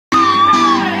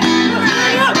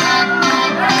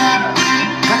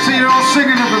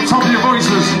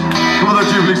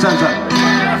sons up.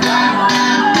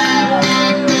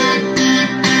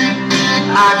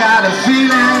 I got a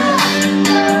feeling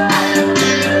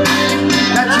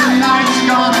that tonight's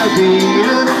gonna be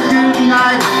a good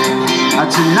night.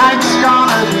 Tonight's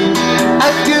gonna be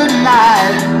a good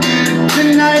night.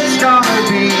 Tonight's gonna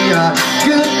be a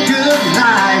good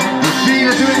night. The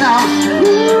feeling to it now.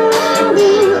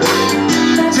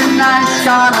 Tonight's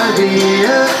gonna be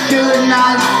a good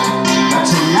night.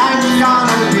 Tonight's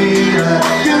gonna be a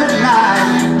good night.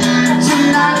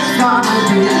 Tonight's gonna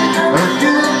be a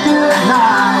good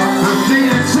night. The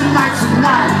feeling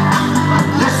tonight.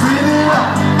 Let's live it up.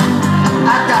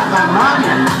 I got my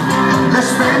money. Let's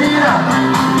spend it up.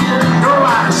 Go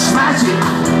out and smash it.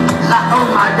 Like oh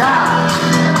my God.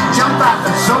 Jump out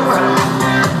the sofa.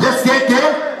 Let's get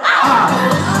there.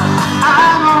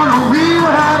 I'm on a wheel,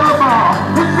 have a ball.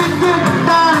 If we get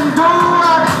down and go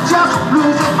out, just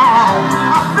lose it all.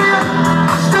 I feel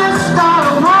still start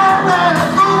a war and a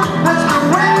move. That's the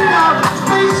way of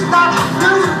space. Stop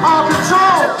losing all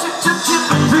control.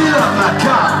 Feel up my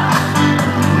car.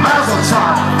 Miles on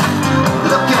top.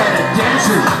 Look at it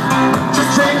dancing.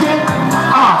 Just take it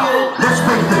off. Let's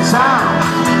break the town.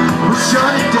 We'll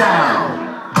shut it down.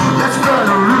 Let's burn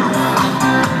the roof.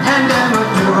 And then we'll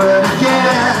do it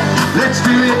again. Let's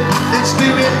do it, let's do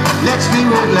it, let's do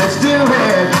it, let's do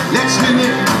it. Let's do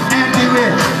it and do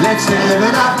it. Let's live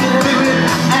it up, do it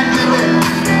and do it.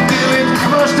 Do it,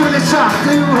 come on, let's do this song.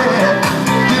 Do it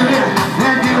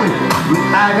and do it.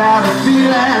 I got a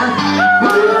feeling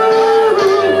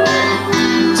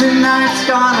tonight's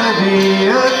gonna be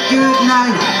a good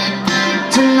night.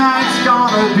 Tonight's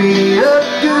gonna be a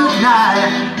good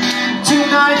night.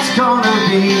 Tonight's gonna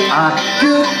be a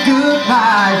good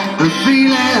night. The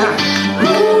feeling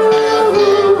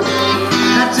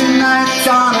that tonight's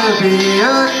gonna be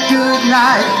a good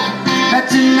night. That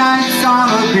tonight's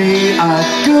gonna be a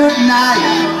good night.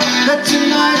 That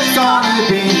tonight's gonna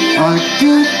be a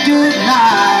good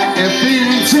night. The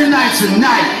feeling tonight's the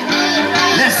night.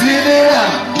 Let's live it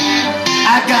up.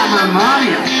 I got my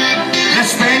money.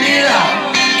 Let's spend it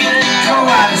up. Go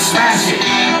out and smash it.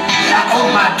 Oh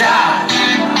my God.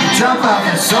 Jump off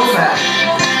the sofa.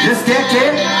 Let's get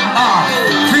it off.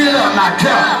 Fill up my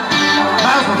cup.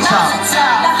 Miles on top.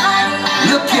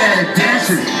 Look at it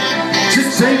dancing.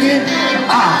 Just take it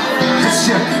off. Let's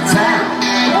shut the town.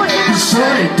 Let's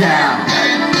shut it down.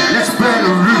 Let's burn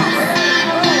the roof.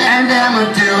 And then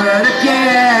we'll do it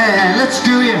again. Let's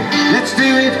do it. Let's do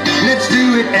it. Let's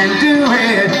do it and do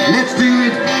it. Let's do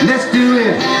it. Let's do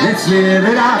it. Let's live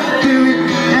it up. Do it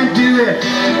and do it.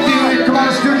 Do it. Come on,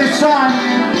 let's do this song.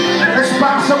 Let's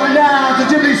bounce someone down to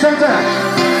Jubilee Center.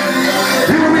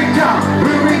 Here we come.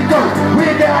 Here we go.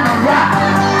 We're down the rock.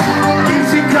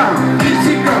 Easy come.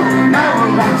 Easy go. Now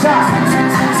we're on top.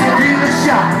 Feel the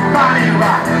shot. Body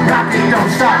rock. Rock it, don't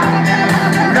stop.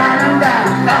 Round and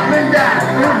round. Up and down.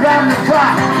 Around the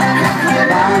clock.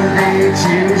 Monday,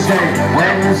 Tuesday,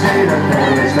 Wednesday to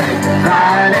Thursday,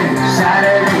 Friday,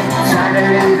 Saturday,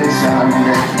 Saturday to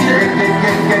Sunday.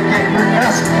 Get with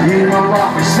us. You know what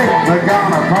we say. We're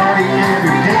gonna party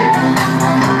every day.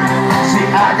 See,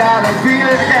 I got a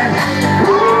feeling that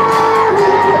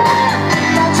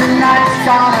tonight's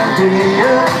gonna be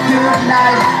a good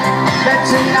night. That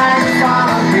tonight's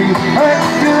gonna be a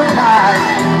good night.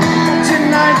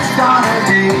 Tonight's gonna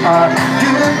be a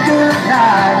good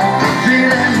night.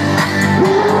 Feeling